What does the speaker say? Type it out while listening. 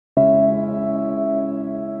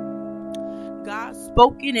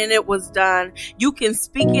spoken and it was done. You can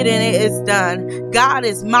speak it and it is done. God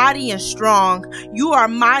is mighty and strong. You are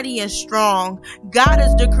mighty and strong. God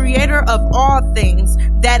is the creator of all things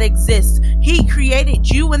that exist. He created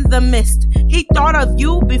you in the midst. He thought of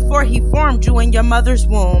you before he formed you in your mother's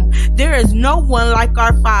womb. There is no one like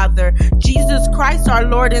our Father, Jesus Christ, our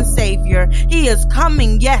Lord and Savior. He is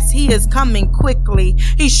coming. Yes, he is coming quickly.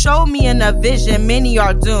 He showed me in a vision, many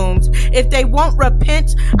are doomed. If they won't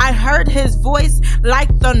repent, I heard his voice like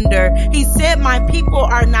thunder. He said, my people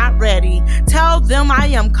are not ready. Tell them I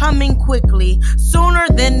am coming quickly, sooner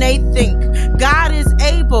than they think. God is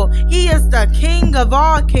able. He is the King of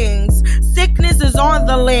all kings. Sickness is on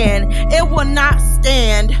the land. It will not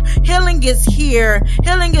stand. Healing is here.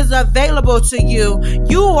 Healing is available to you.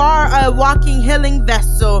 You are a walking healing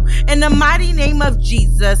vessel. In the mighty name of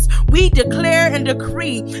Jesus, we declare and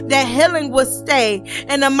decree that healing will stay.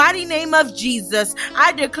 In the mighty name of Jesus,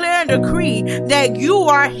 I declare and decree that you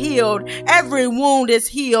are healed. Every wound is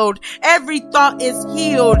healed. Every thought is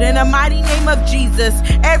healed. In the mighty name of Jesus,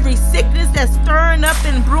 every sickness that's stirring up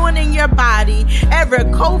and brewing in your body, every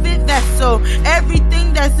COVID vessel,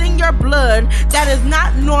 everything that's in your blood that is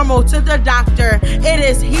not normal to the doctor, it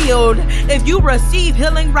is healed. If you receive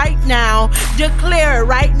healing right now, declare it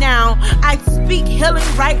right now. I speak healing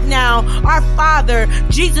right now. Our Father,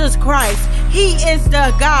 Jesus Christ, he is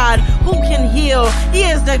the God who can heal. He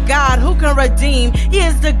is the God who can redeem. He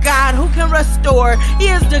is the God who can restore. He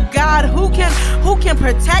is the God who can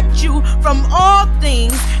protect you from all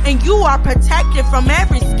things, and you are protected from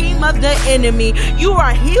every scheme of the enemy. You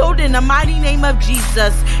are healed in the mighty name of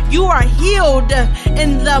Jesus. You are healed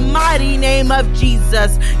in the mighty name of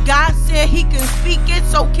Jesus. God said he can speak it,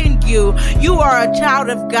 so can you. You are a child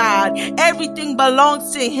of God. Everything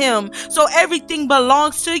belongs to him, so everything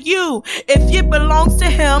belongs to you. If it belongs to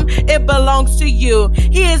him, it belongs to you.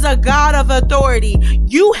 He is a God of authority.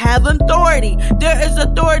 You have authority. There is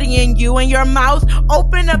authority in you. In your mouth,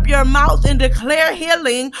 open up your mouth and declare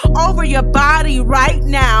healing over your body right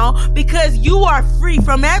now, because you are free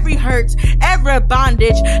from every hurt, every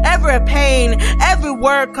bondage, every pain, every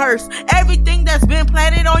word curse, everything that's been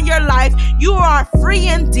planted on your life. You are free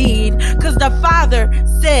indeed, because the Father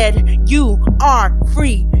said you are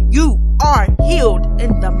free. You are healed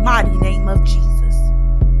in the mighty name of Jesus.